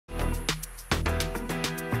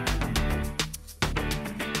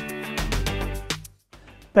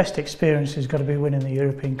Best experience has got to be winning the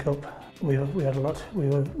European Cup. We had a lot. We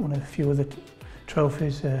won a few other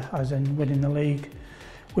trophies, as in winning the league.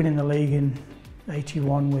 Winning the league in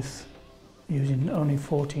 '81 with using only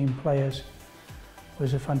 14 players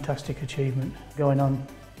was a fantastic achievement. Going on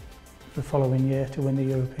the following year to win the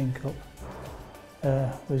European Cup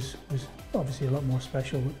was obviously a lot more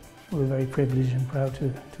special. We were very privileged and proud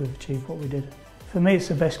to have achieved what we did. For me, it's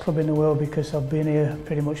the best club in the world because I've been here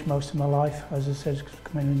pretty much most of my life. As I said,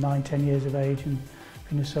 coming in 9–10 years of age and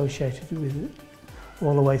been associated with it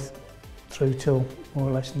all the way through till more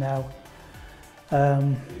or less now.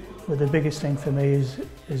 But the biggest thing for me is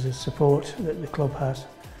the support that the club has.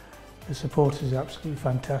 The support is absolutely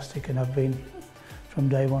fantastic and I've been from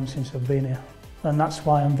day one since I've been here. And that's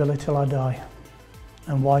why I'm Villa till I die.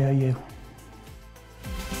 And why are you?